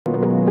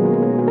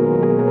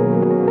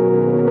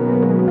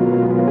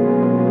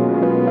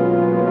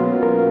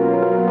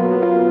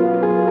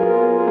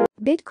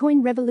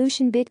Bitcoin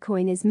revolution.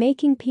 Bitcoin is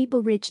making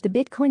people rich. The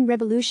Bitcoin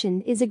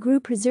revolution is a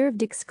group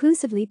reserved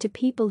exclusively to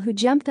people who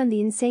jumped on the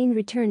insane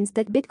returns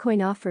that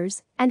Bitcoin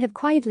offers and have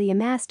quietly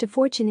amassed a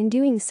fortune in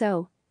doing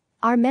so.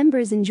 Our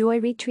members enjoy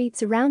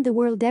retreats around the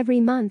world every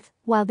month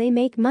while they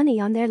make money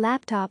on their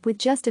laptop with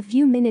just a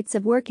few minutes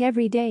of work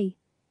every day.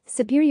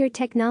 Superior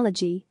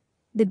technology.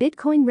 The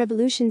Bitcoin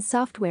revolution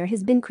software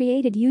has been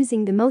created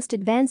using the most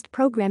advanced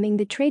programming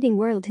the trading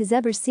world has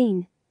ever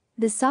seen.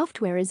 The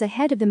software is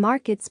ahead of the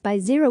markets by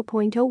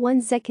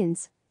 0.01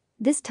 seconds.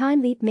 This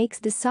time leap makes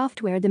the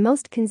software the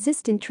most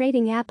consistent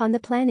trading app on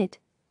the planet.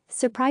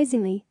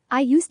 Surprisingly,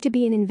 I used to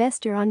be an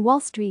investor on Wall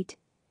Street.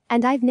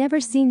 And I've never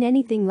seen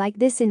anything like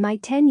this in my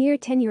 10-year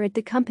tenure at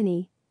the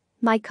company.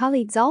 My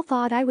colleagues all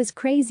thought I was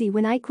crazy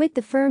when I quit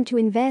the firm to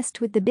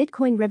invest with the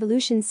Bitcoin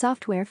revolution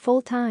software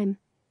full-time.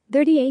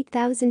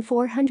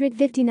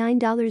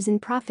 $38,459 in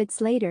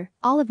profits later,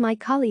 all of my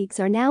colleagues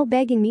are now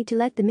begging me to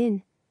let them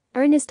in.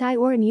 Ernest I.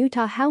 Orem,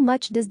 Utah. How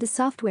much does the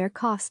software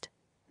cost?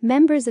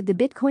 Members of the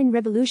Bitcoin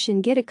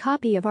revolution get a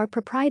copy of our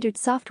proprietary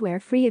software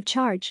free of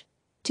charge.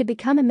 To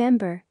become a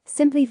member,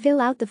 simply fill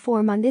out the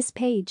form on this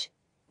page.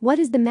 What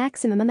is the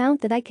maximum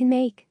amount that I can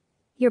make?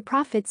 Your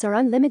profits are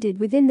unlimited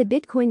within the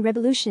Bitcoin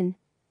revolution.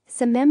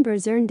 Some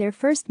members earned their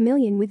first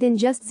million within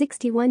just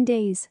 61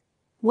 days.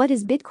 What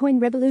is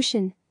Bitcoin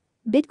revolution?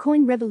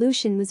 Bitcoin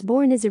revolution was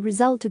born as a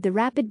result of the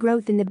rapid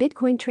growth in the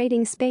Bitcoin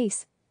trading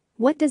space.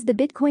 What does the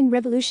Bitcoin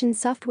revolution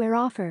software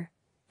offer?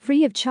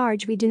 Free of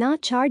charge. We do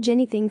not charge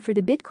anything for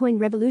the Bitcoin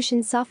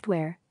revolution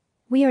software.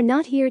 We are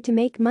not here to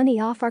make money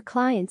off our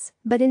clients,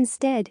 but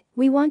instead,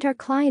 we want our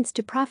clients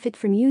to profit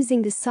from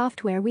using the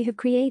software we have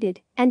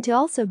created and to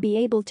also be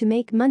able to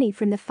make money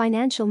from the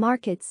financial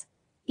markets.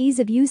 Ease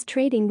of use.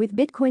 Trading with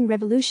Bitcoin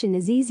revolution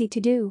is easy to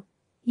do.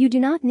 You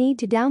do not need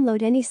to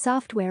download any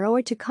software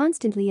or to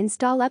constantly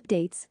install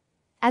updates.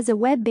 As a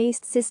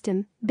web-based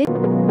system,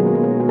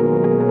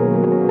 Bitcoin